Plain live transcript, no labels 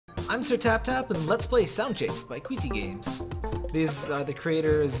I'm Sir Tap Tap, and let's play Sound Shapes by Queasy Games. These are the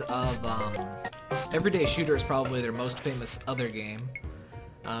creators of Everyday Shooter is probably their most famous other game.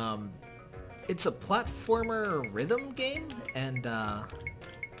 It's a platformer rhythm game, and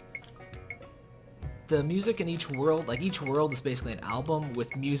the music in each world, like each world is basically an album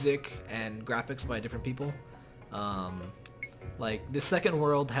with music and graphics by different people. Like the second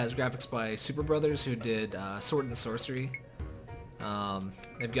world has graphics by Super Brothers, who did Sword and Sorcery.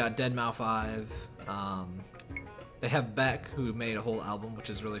 They've got deadmau5. They have Beck, who made a whole album, which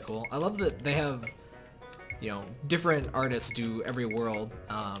is really cool. I love that they have, you know, different artists do every world.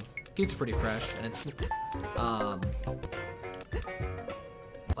 Keeps it pretty fresh, and it's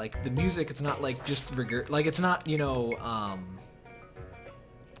like the music. It's not like just like it's not, you know,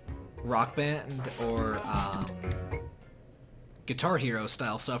 Rock Band or Guitar Hero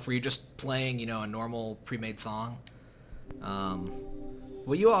style stuff where you're just playing, you know, a normal pre-made song.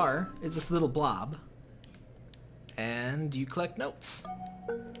 What you are is this little blob, and you collect notes.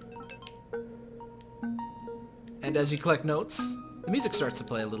 And as you collect notes, the music starts to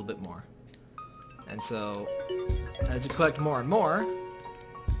play a little bit more. And so, as you collect more and more,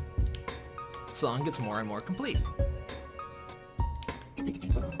 the song gets more and more complete.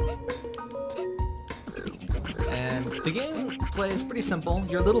 And the gameplay is pretty simple.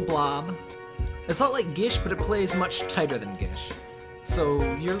 You're a little blob. It's not like Gish, but it plays much tighter than Gish. So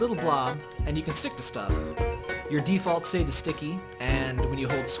you're a little blob, and you can stick to stuff. Your default state is sticky, and when you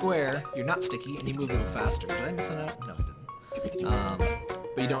hold square, you're not sticky, and you move a little faster. Did I miss a note? No, I didn't.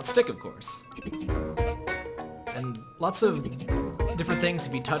 But you don't stick, of course. And lots of different things,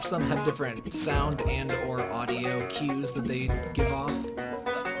 if you touch them, have different sound and or audio cues that they give off.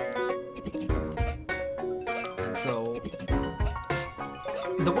 And so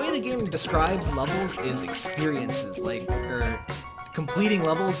the way the game describes levels is experiences, like, or completing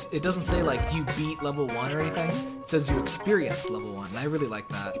levels. It doesn't say like you beat level 1 or anything. It says you experience level 1, and I really like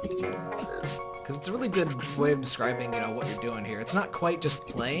that. Because it's a really good way of describing, you know, what you're doing here. It's not quite just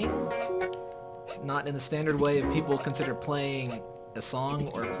playing. Not in the standard way of people consider playing a song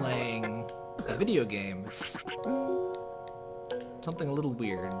or playing a video game. It's something a little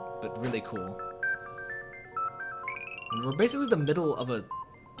weird, but really cool. And we're basically the middle of a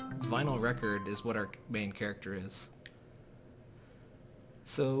vinyl record is what our main character is.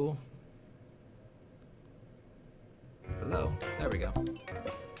 So, hello, there we go.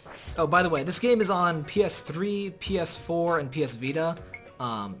 Oh, by the way, this game is on PS3, PS4, and PS Vita.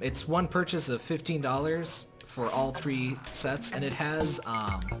 It's one purchase of $15 for all 3 sets, and it has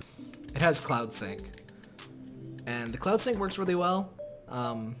cloud sync. And the cloud sync works really well.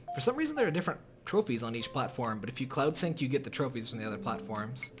 For some reason there are different trophies on each platform, but if you cloud sync, you get the trophies from the other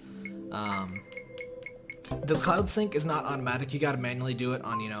platforms. The cloud sync is not automatic. You gotta manually do it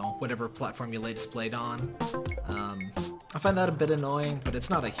on, you know, whatever platform you latest played on. I find that a bit annoying, but it's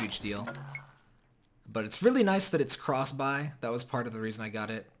not a huge deal. But it's really nice that it's cross-buy. That was part of the reason I got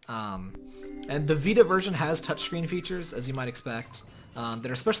it. And the Vita version has touchscreen features, as you might expect, that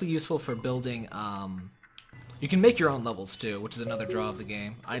are especially useful for building. You can make your own levels too, which is another draw of the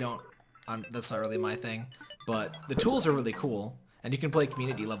game. That's not really my thing, but the tools are really cool, and you can play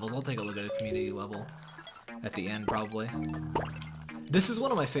community levels. I'll take a look at a community level at the end, probably. This is one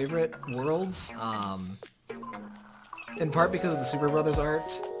of my favorite worlds, in part because of the Super Brothers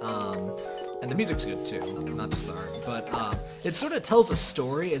art, and the music's good too, not just the art, but it sort of tells a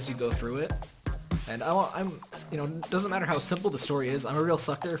story as you go through it, and you know, it doesn't matter how simple the story is, I'm a real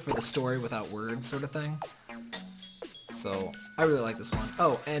sucker for the story without words sort of thing. So, I really like this one.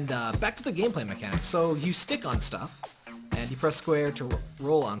 Oh, and back to the gameplay mechanics. So, you stick on stuff, and you press square to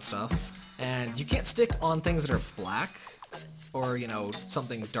roll on stuff, and you can't stick on things that are black, or, you know,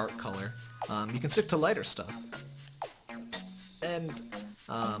 something dark color. You can stick to lighter stuff. And,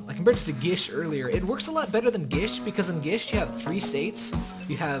 I compared it to Gish earlier. It works a lot better than Gish, because in Gish you have 3 states.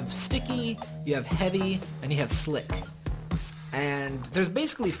 You have sticky, you have heavy, and you have slick. And there's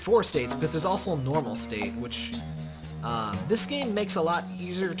basically 4 states, because there's also a normal state, which this game makes a lot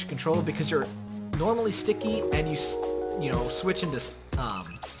easier to control because you're normally sticky and you know, switch into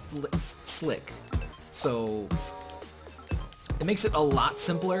slick. So it makes it a lot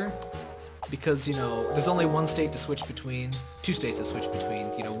simpler because, you know, there's only 1 state to switch between, 2 states to switch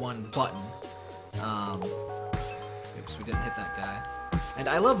between, you know, 1 button. Oops, we didn't hit that guy. And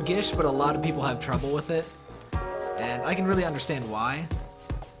I love Gish, but a lot of people have trouble with it, and I can really understand why.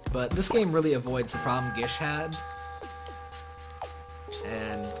 But this game really avoids the problem Gish had.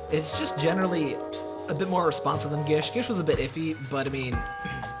 And it's just generally a bit more responsive than Gish. Gish was a bit iffy, but I mean,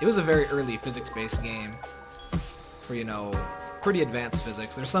 it was a very early physics-based game for, you know, pretty advanced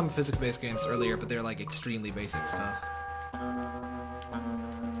physics. There's some physics-based games earlier, but they're like extremely basic stuff.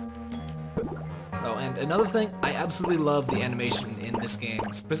 Oh, and another thing, I absolutely love the animation in this game,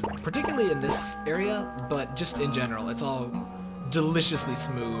 particularly in this area, but just in general. It's all deliciously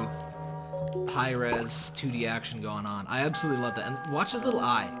smooth, high-res 2D action going on. I absolutely love that. And watch his little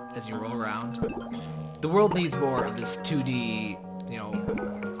eye as you roll around. The world needs more of this 2D, you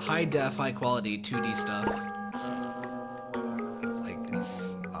know, high-def, high-quality 2D stuff. Like,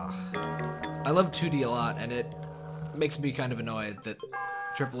 it's... I love 2D a lot, and it makes me kind of annoyed that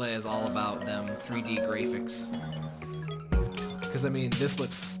AAA is all about them 3D graphics. Because, I mean, this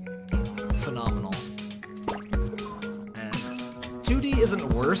looks phenomenal. And 2D isn't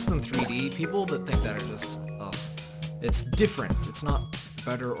worse than 3D. People that think that are just... it's different. It's not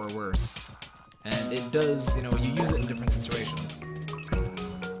better or worse. And it does, you know, you use it in different situations.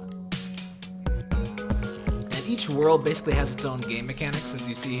 And each world basically has its own game mechanics, as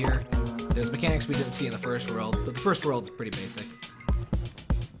you see here. There's mechanics we didn't see in the first world, but the first world's pretty basic.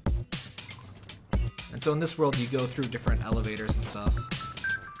 And so in this world you go through different elevators and stuff.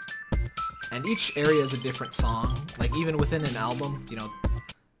 And each area is a different song. Like even within an album, you know,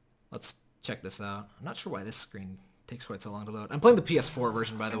 let's check this out. I'm not sure why this screen takes quite so long to load. I'm playing the PS4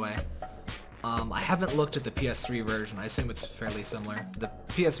 version, by the way. I haven't looked at the PS3 version. I assume it's fairly similar. The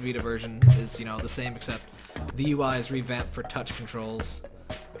PS Vita version is, you know, the same, except the UI is revamped for touch controls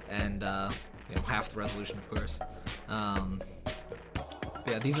and, you know, half the resolution, of course.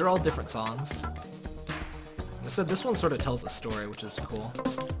 Yeah, these are all different songs. I said this one sort of tells a story, which is cool.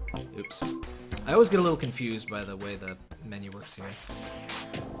 Oops. I always get a little confused by the way the menu works here.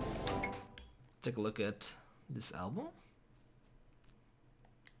 Take a look at this album.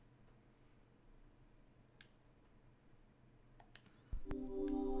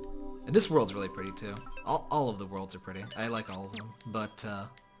 And this world's really pretty too. All of the worlds are pretty. I like all of them. But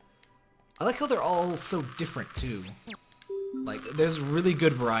I like how they're all so different too. Like, there's really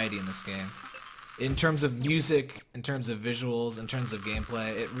good variety in this game. In terms of music, in terms of visuals, in terms of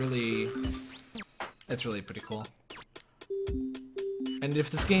gameplay, it's really pretty cool. And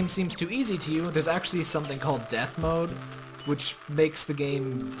if this game seems too easy to you, there's actually something called death mode, which makes the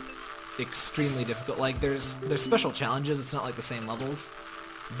game extremely difficult. Like, there's special challenges, it's not like the same levels,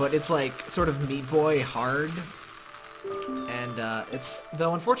 but it's like sort of Meat Boy hard. And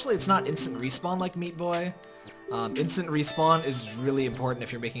though unfortunately it's not instant respawn like Meat Boy. Instant respawn is really important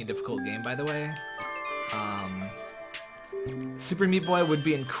if you're making a difficult game, by the way. Super Meat Boy would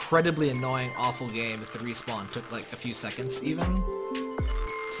be incredibly annoying, awful game if the respawn took like a few seconds even.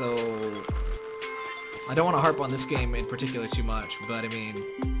 So I don't want to harp on this game in particular too much, but I mean,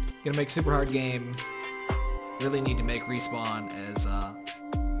 gonna make a super hard game, really need to make respawn as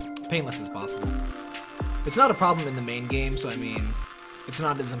painless as possible. It's not a problem in the main game, so I mean, it's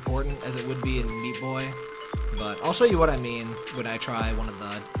not as important as it would be in Meat Boy. But I'll show you what I mean when I try one of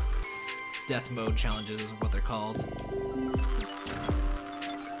the death mode challenges, is what they're called.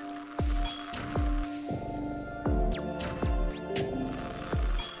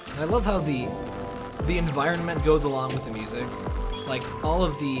 And I love how the environment goes along with the music. Like, all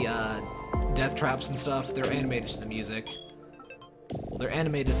of the death traps and stuff, they're animated to the music. Well, they're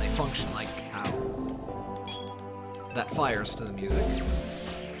animated and they function like how that fires to the music.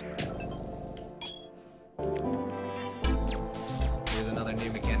 Another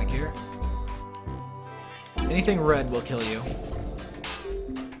new mechanic here. Anything red will kill you.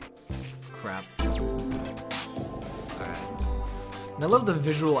 Crap. Alright. And I love the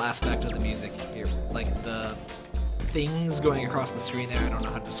visual aspect of the music here. Like the things going across the screen there, I don't know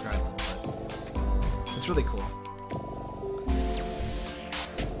how to describe them, but it's really cool.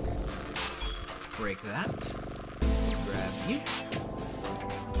 Let's break that. Grab you.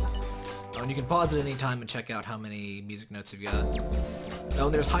 Oh, and you can pause at any time and check out how many music notes you've got. Oh,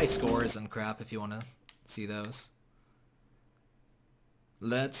 and there's high scores and crap if you want to see those.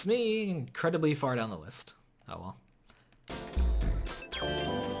 Let's me incredibly far down the list. Oh well.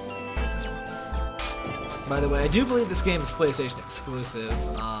 By the way, I do believe this game is PlayStation exclusive.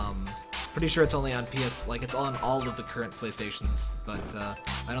 Pretty sure it's only on PS, like it's on all of the current PlayStations, but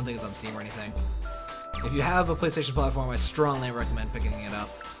I don't think it's on Steam or anything. If you have a PlayStation platform, I strongly recommend picking it up.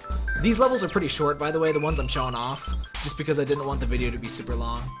 These levels are pretty short, by the way, the ones I'm showing off, just because I didn't want the video to be super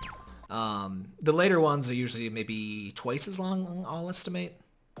long. The later ones are usually maybe twice as long, I'll estimate.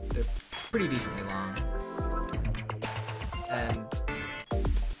 They're pretty decently long. And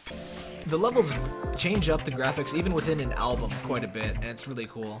the levels change up the graphics even within an album quite a bit, and it's really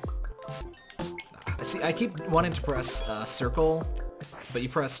cool. See, I keep wanting to press circle, but you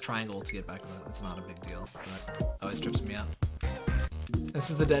press triangle to get back to that. It's not a big deal, but it always trips me out. This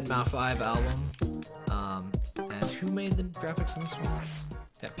is the Deadmau 5 album. And who made the graphics in this one?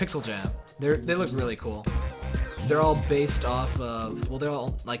 Yeah, Pixel Jam. They look really cool. They're all based off of, well, they're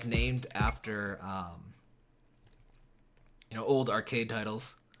all like named after, you know, old arcade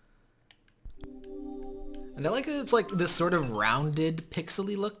titles. And I like that it's like this sort of rounded,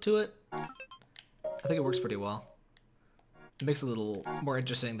 pixely look to it. I think it works pretty well. It makes it a little more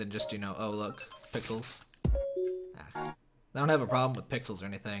interesting than just, you know, oh look, pixels. I don't have a problem with pixels or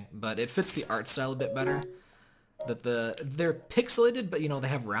anything, but it fits the art style a bit better. That they're pixelated, but you know, they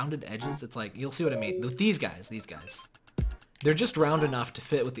have rounded edges. It's like, you'll see what I mean. With these guys. They're just round enough to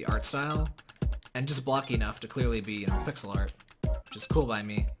fit with the art style, and just blocky enough to clearly be, you know, pixel art, which is cool by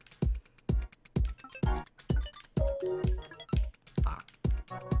me.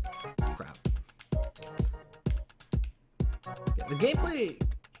 Crap. Yeah, the gameplay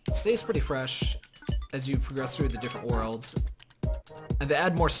stays pretty fresh as you progress through the different worlds, and they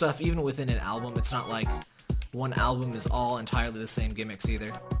add more stuff even within an album. It's not like one album is all entirely the same gimmicks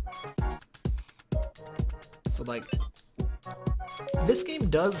either. So like, this game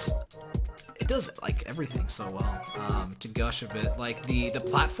does like everything so well. To gush a bit, like the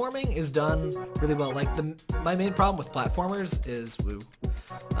platforming is done really well. Like my main problem with platformers is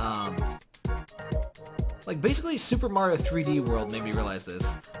like basically Super Mario 3D World made me realize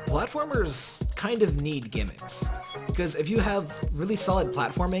this. Platformers kind of need gimmicks, because if you have really solid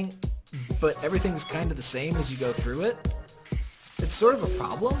platforming but everything's kind of the same as you go through it, it's sort of a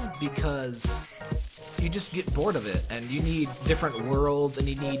problem, because you just get bored of it, and you need different worlds, and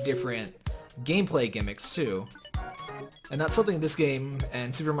you need different gameplay gimmicks too. And that's something this game,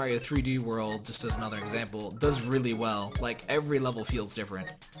 and Super Mario 3D World, just as another example, does really well. Like, every level feels different.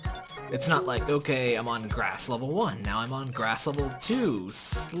 It's not like, okay, I'm on grass level 1, now I'm on grass level 2,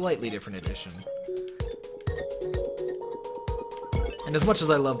 slightly different edition. And as much as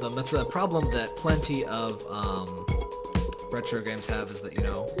I love them, that's a problem that plenty of retro games have, is that, you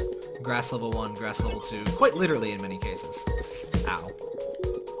know, grass level 1, grass level 2, quite literally in many cases. Ow.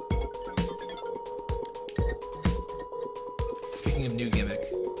 Speaking of new gimmick.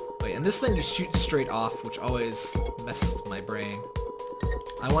 Oh yeah, and this thing you shoot straight off, which always messes with my brain.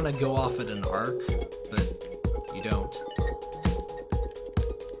 I want to go off at an arc, but you don't.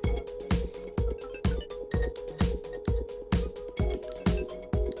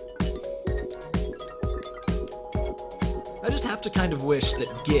 I just have to kind of wish that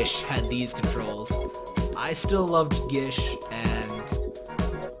Gish had these controls. I still loved Gish, and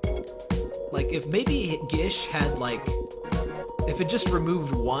like, if maybe Gish had like, if it just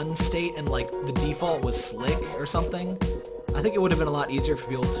removed one state and like the default was slick or something, I think it would have been a lot easier for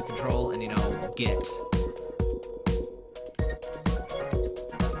people to control and, you know, get.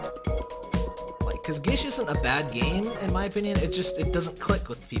 Like, because Gish isn't a bad game in my opinion, it doesn't click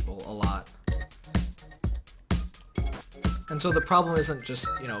with people a lot. And so the problem isn't just,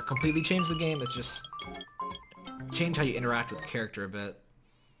 you know, completely change the game, it's just change how you interact with the character a bit.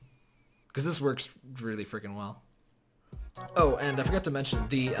 Because this works really freaking well. Oh, and I forgot to mention,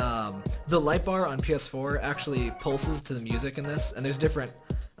 the light bar on PS4 actually pulses to the music in this, and there's different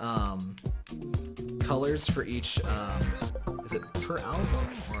colors for each, is it per album,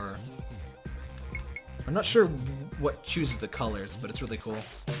 or? I'm not sure what chooses the colors, but it's really cool.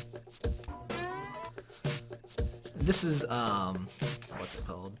 This is, what's it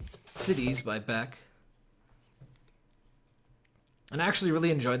called? Cities by Beck. And I actually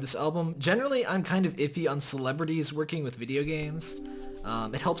really enjoyed this album. Generally, I'm kind of iffy on celebrities working with video games.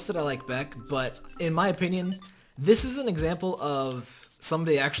 It helps that I like Beck, but in my opinion, this is an example of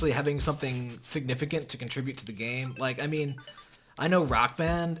somebody actually having something significant to contribute to the game. Like, I mean, I know Rock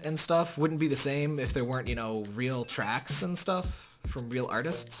Band and stuff wouldn't be the same if there weren't, you know, real tracks and stuff from real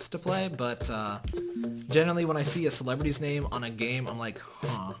artists to play, but generally when I see a celebrity's name on a game, I'm like,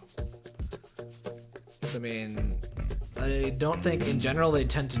 huh. I mean, I don't think in general they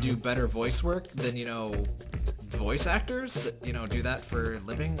tend to do better voice work than, you know, voice actors that, you know, do that for a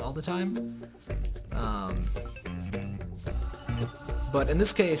living all the time. But in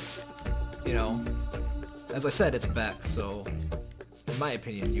this case, you know, as I said, it's Beck, so in my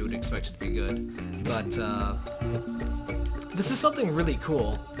opinion, you would expect it to be good. But this is something really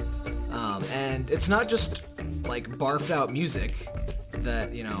cool, and it's not just like barfed out music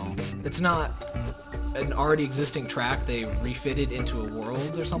that, you know, it's not an already existing track they refitted into a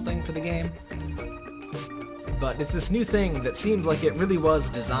world or something for the game, but it's this new thing that seems like it really was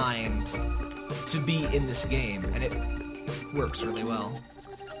designed to be in this game, and it works really well.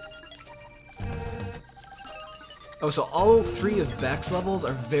 Oh, so all three of Beck's levels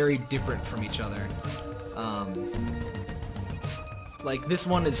are very different from each other. Like this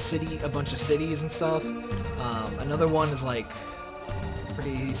one is a bunch of cities and stuff. Another one is like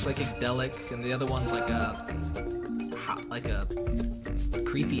pretty psychedelic, and the other one's like a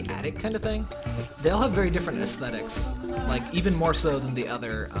creepy attic kind of thing. They all have very different aesthetics, like even more so than the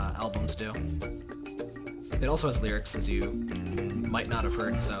other albums do. It also has lyrics, as you might not have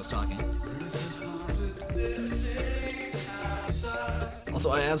heard because I was talking.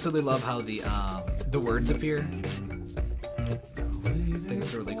 Also, I absolutely love how the words appear. I think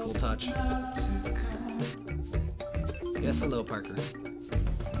it's a really cool touch. Yes, hello, Parker.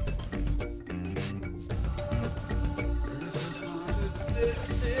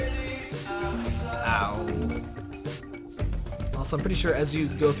 Ow. Also, I'm pretty sure as you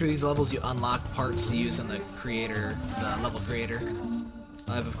go through these levels, you unlock parts to use in the level creator.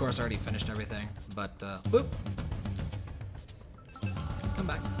 I've, of course, already finished everything, but, whoop. Come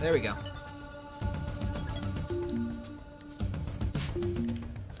back. There we go.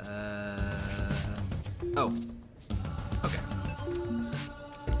 Oh. Okay.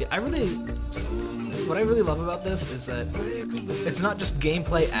 Yeah, what I really love about this is that it's not just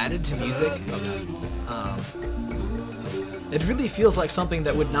gameplay added to music. It really feels like something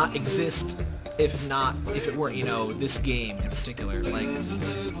that would not exist if it weren't, you know, this game in particular. Like,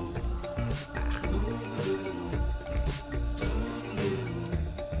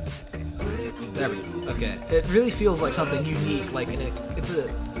 there we go. Okay. It really feels like something unique. Like,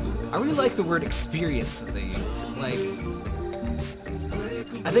 I really like the word experience that they use. Like,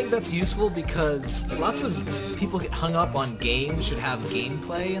 I think that's useful because lots of people get hung up on games should have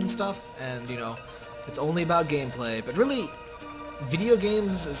gameplay and stuff, and, you know, it's only about gameplay, but really, video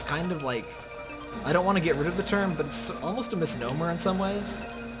games is kind of like, I don't want to get rid of the term, but it's almost a misnomer in some ways.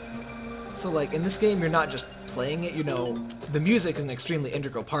 So, like, in this game, you're not just playing it, you know, the music is an extremely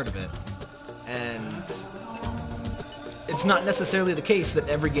integral part of it, and it's not necessarily the case that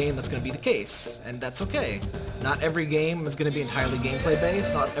every game that's going to be the case, and that's okay. Not every game is going to be entirely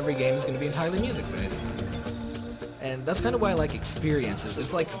gameplay-based, not every game is going to be entirely music-based. And that's kind of why I like experiences.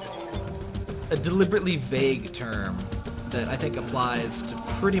 It's like a deliberately vague term that I think applies to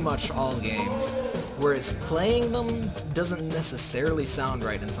pretty much all games, whereas playing them doesn't necessarily sound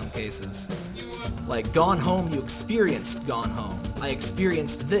right in some cases. Like, Gone Home, you experienced Gone Home. I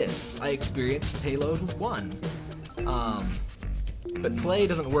experienced this. I experienced Halo 1. But play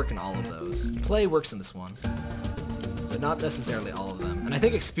doesn't work in all of those. Play works in this one, but not necessarily all of them. And I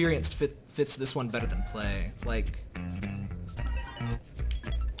think experienced fits this one better than play. Like,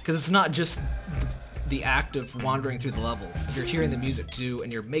 because it's not just the act of wandering through the levels. You're hearing the music too,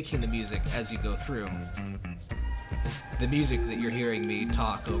 and you're making the music as you go through. The music that you're hearing me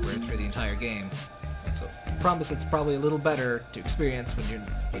talk over through the entire game. So, I promise it's probably a little better to experience when you're,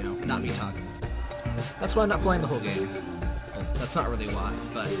 you know, not me talking. That's why I'm not playing the whole game. Well, that's not really why,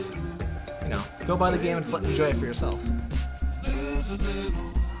 but, you know, go buy the game and enjoy it for yourself.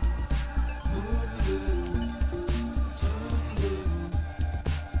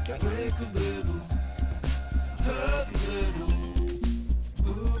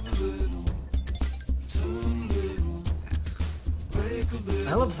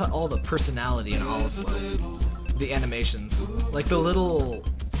 I love all the personality in all of the animations. Like the little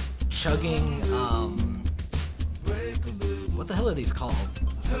chugging, what the hell are these called?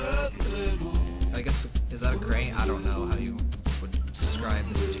 I guess, is that a crane? I don't know how you would describe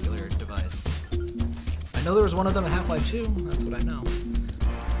this particular device. I know there was one of them in Half-Life 2, that's what I know.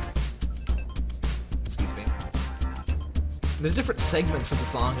 Excuse me. There's different segments of the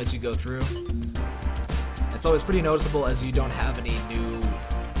song as you go through. It's always pretty noticeable as you don't have any new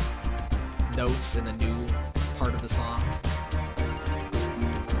notes in the new part of the song.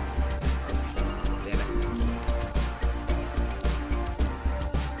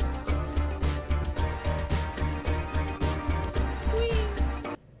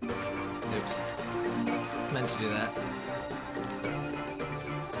 Meant to do that.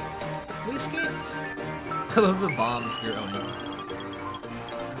 We escaped! I love the bombs you're owning.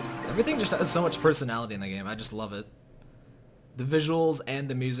 Everything just has so much personality in the game, I just love it. The visuals and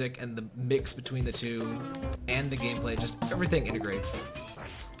the music and the mix between the two and the gameplay, just everything integrates.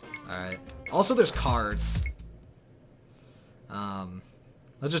 Alright. Also there's cars.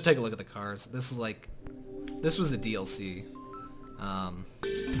 Let's just take a look at the cars. This was the DLC.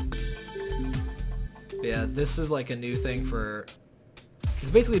 Yeah, this is like a new thing for... It's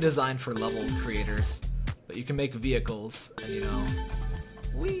basically designed for level creators, but you can make vehicles, and you know...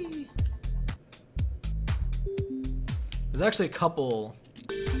 Whee! There's actually a couple...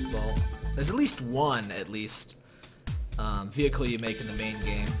 Well, there's at least one, vehicle you make in the main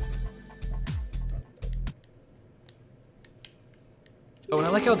game. Oh, and I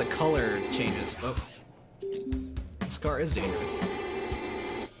like how the color changes. Oh, this car is dangerous.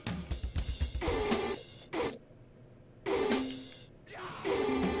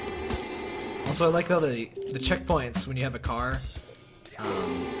 Also, I like how the checkpoints when you have a car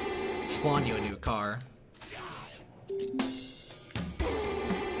spawn you a new car.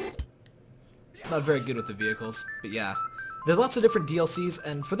 Not very good with the vehicles, but yeah. There's lots of different DLCs,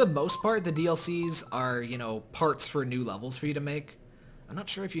 and for the most part, the DLCs are, you know, parts for new levels for you to make. I'm not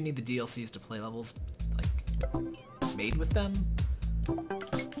sure if you need the DLCs to play levels, like, made with them.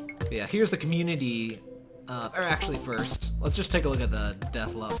 But yeah, here's the community, or actually first, let's just take a look at the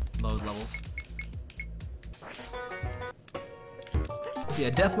death mode levels. So yeah,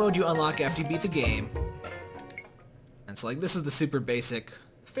 death mode you unlock after you beat the game. And so like, this is the super basic,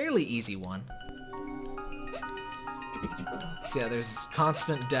 fairly easy one. So yeah, there's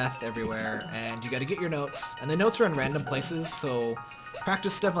constant death everywhere, and you gotta get your notes. And the notes are in random places, so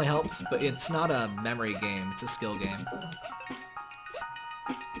practice definitely helps, but it's not a memory game, it's a skill game.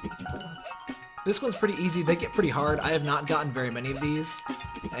 This one's pretty easy, they get pretty hard. I have not gotten very many of these,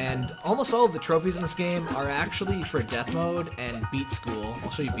 and almost all of the trophies in this game are actually for death mode and beat school. I'll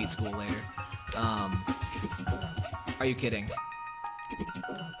show you beat school later. Are you kidding?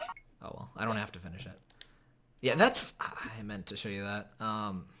 Oh well, I don't have to finish it. Yeah, that's... I meant to show you that.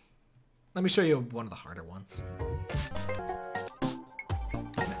 Let me show you one of the harder ones.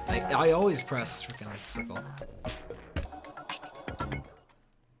 I always press freaking circle.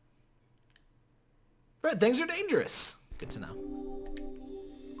 Right, things are dangerous. Good to know.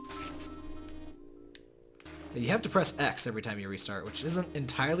 You have to press X every time you restart, which isn't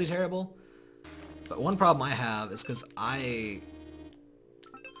entirely terrible. But one problem I have is because I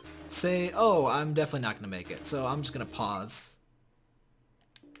say, oh, I'm definitely not going to make it, so I'm just going to pause.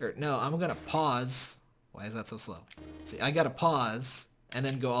 Or, no, I'm going to pause. Why is that so slow? See, I got to pause, and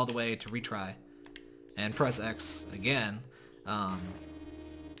then go all the way to retry. And press X again.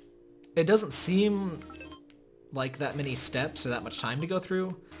 It doesn't seem like that many steps or that much time to go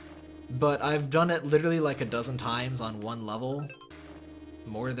through, but I've done it literally like a dozen times on one level.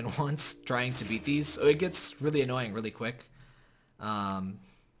 More than once, trying to beat these, so it gets really annoying really quick.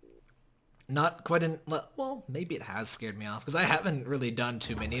 Not quite well, maybe it has scared me off, because I haven't really done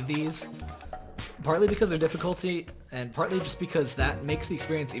too many of these. Partly because of difficulty, and partly just because that makes the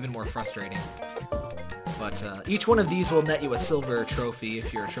experience even more frustrating. But each one of these will net you a silver trophy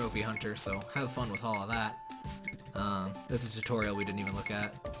if you're a trophy hunter, so have fun with all of that. There's a tutorial we didn't even look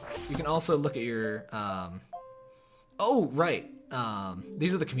at. You can also look at your... Oh, right!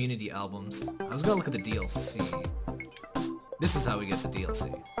 These are the community albums. I was gonna look at the DLC. This is how we get the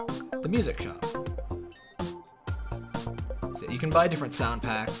DLC. The music shop. So you can buy different sound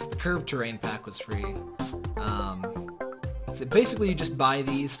packs. The curved terrain pack was free. So basically you just buy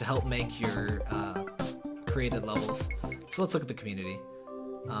these to help make your created levels. So let's look at the community.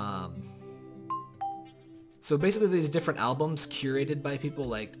 So basically these different albums curated by people,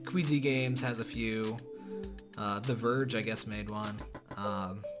 like Queasy Games has a few. The Verge, I guess, made one.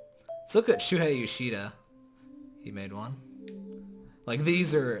 Let's look at Shuhei Yoshida. He made one. Like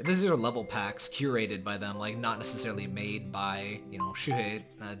these are level packs curated by them, like not necessarily made by, you know, Shuhei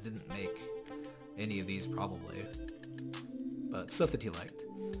didn't make any of these probably, but stuff that he liked.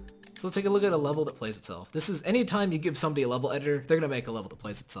 So let's take a look at a level that plays itself. This is anytime you give somebody a level editor, they're gonna make a level that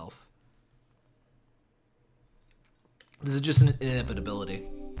plays itself. This is just an inevitability.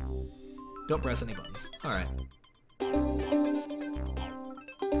 Don't press any buttons. All right.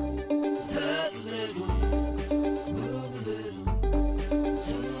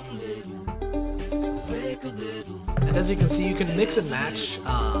 And as you can see, you can mix and match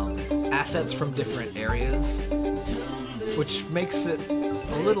assets from different areas, which makes it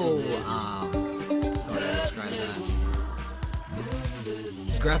a little, how would I describe that?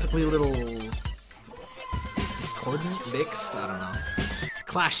 Graphically a little discordant, mixed, I don't know.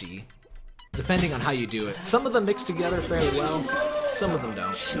 Clashy, depending on how you do it. Some of them mix together fairly well, some of them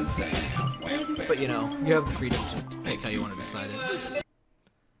don't. But you know, you have the freedom to pick how you want to decide it.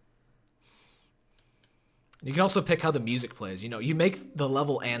 You can also pick how the music plays. You know, you make the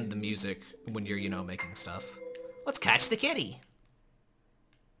level and the music when you're, you know, making stuff. Let's catch the kitty!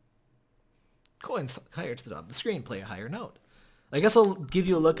 Coins higher to the top of the screen, play a higher note. I guess I'll give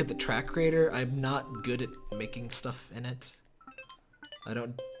you a look at the track creator. I'm not good at making stuff in it. I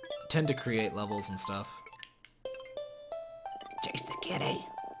don't tend to create levels and stuff. Chase the kitty!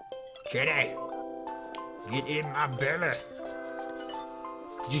 Kitty! Get in my belly!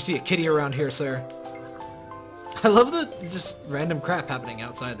 Did you see a kitty around here, sir? I love the just random crap happening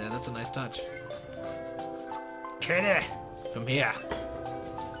outside there. That's a nice touch. Kitty! Come here.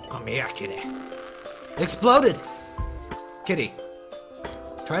 Come here, kitty. It exploded! Kitty.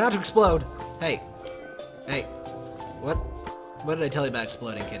 Try not to explode. Hey. Hey. What did I tell you about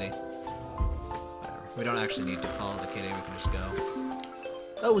exploding, kitty? Whatever. We don't actually need to follow the kitty, we can just go.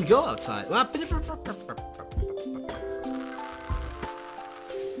 Oh, we go outside.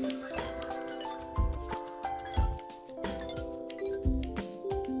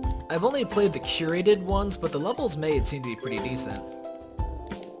 I've only played the curated ones, but the levels made seem to be pretty decent.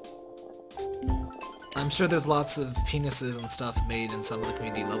 I'm sure there's lots of penises and stuff made in some of the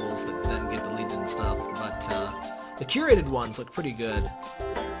community levels that then get deleted and stuff, but the curated ones look pretty good.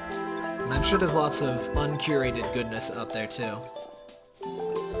 And I'm sure there's lots of uncurated goodness out there too.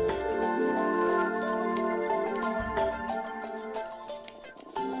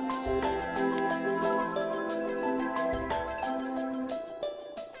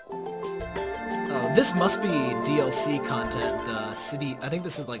 This must be DLC content, the city, I think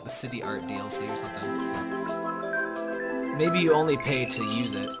this is like the city art DLC or something, so. Maybe you only pay to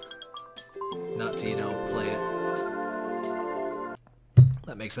use it, not to, you know, play it.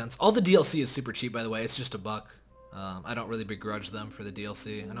 That makes sense. All the DLC is super cheap, by the way, it's just $1. I don't really begrudge them for the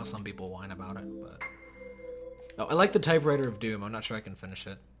DLC. I know some people whine about it, but... Oh, I like the Typewriter of Doom, I'm not sure I can finish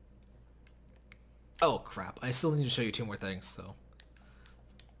it. Oh crap, I still need to show you 2 more things, so...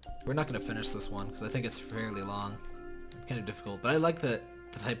 We're not going to finish this one, because I think it's fairly long. Kind of difficult, but I like the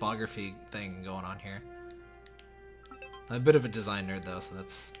typography thing going on here. I'm a bit of a design nerd, though, so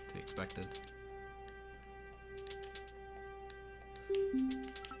that's to be expected.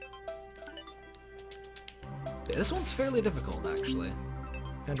 Yeah, this one's fairly difficult, actually.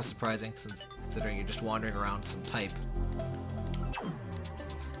 Kind of surprising, since considering you're just wandering around some type.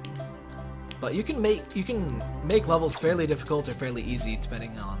 But you can make levels fairly difficult or fairly easy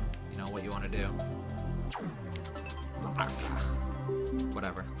depending on, you know, what you want to do.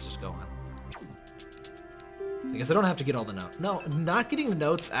 Whatever, let's just go on. I guess I don't have to get all the notes. No, not getting the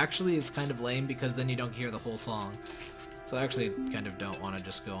notes actually is kind of lame because then you don't hear the whole song. So I actually kind of don't want to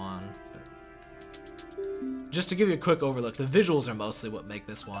just go on. But just to give you a quick overlook, the visuals are mostly what make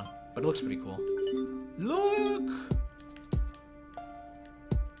this one, but it looks pretty cool. Look!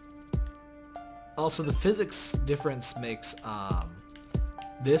 Also, the physics difference makes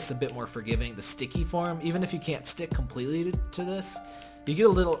this a bit more forgiving. The sticky form, even if you can't stick completely to this, you get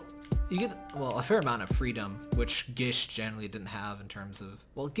well, a fair amount of freedom, which Gish generally didn't have in terms of,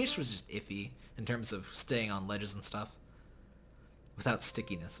 well, Gish was just iffy in terms of staying on ledges and stuff. Without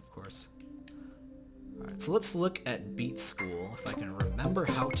stickiness, of course. Alright, so let's look at Beat School, if I can remember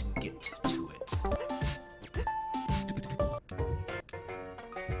how to get to it.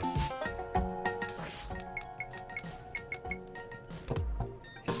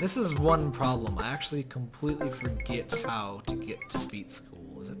 This is one problem. I actually completely forget how to get to Beat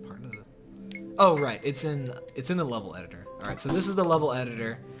School. Is it part of the... Oh, right. It's in the level editor. Alright, so this is the level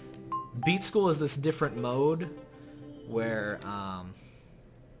editor. Beat School is this different mode where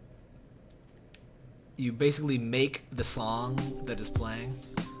you basically make the song that is playing.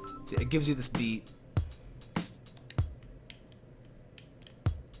 So it gives you this beat.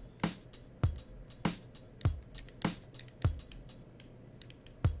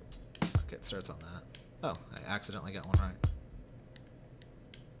 Starts on that. Oh, I accidentally got one right.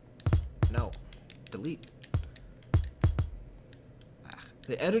 No. Delete.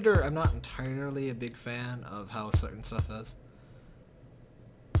 The editor, I'm not entirely a big fan of how certain stuff is.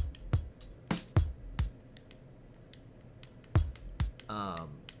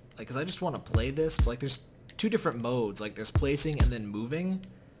 Like, cause I just want to play this, but like there's 2 different modes. Like there's placing and then moving.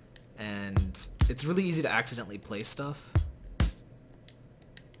 And it's really easy to accidentally place stuff.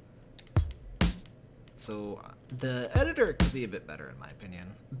 So the editor could be a bit better in my opinion,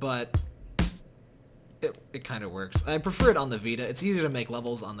 but it kind of works. I prefer it on the Vita. It's easier to make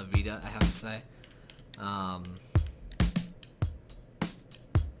levels on the Vita, I have to say. I'm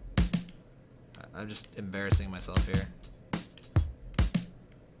just embarrassing myself here.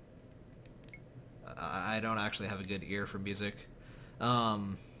 I don't actually have a good ear for music.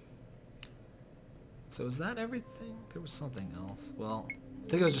 So is that everything? There was something else. Well, I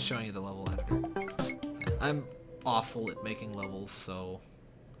think I was just showing you the level editor. I'm awful at making levels, so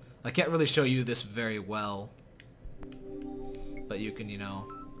I can't really show you this very well. But you can, you know,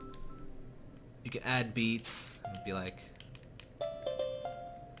 you can add beats and be like,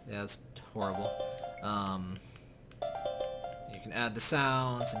 yeah, that's horrible. You can add the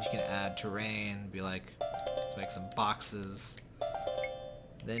sounds and you can add terrain, be like, let's make some boxes.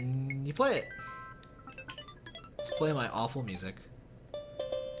 Then you play it. Let's play my awful music.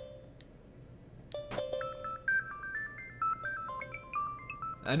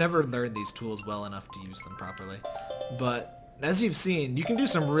 I never learned these tools well enough to use them properly. But as you've seen, you can do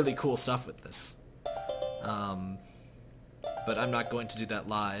some really cool stuff with this. But I'm not going to do that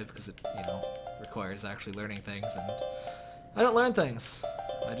live because it, you know, requires actually learning things, and I don't learn things.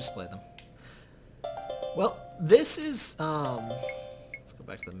 I just play them. Well, this is, let's go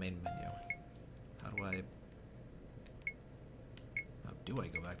back to the main menu. How do I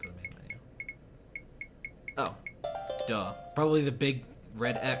go back to the main menu? Oh, duh. Probably the big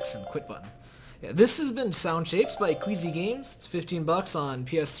red X and quit button. Yeah, this has been Sound Shapes by Queasy Games. It's 15 bucks on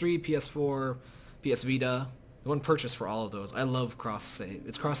PS3, PS4, PS Vita. One purchase for all of those. I love cross-save.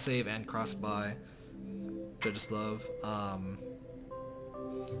 It's cross-save and cross-buy, which I just love. I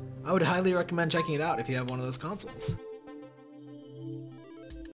would highly recommend checking it out if you have one of those consoles.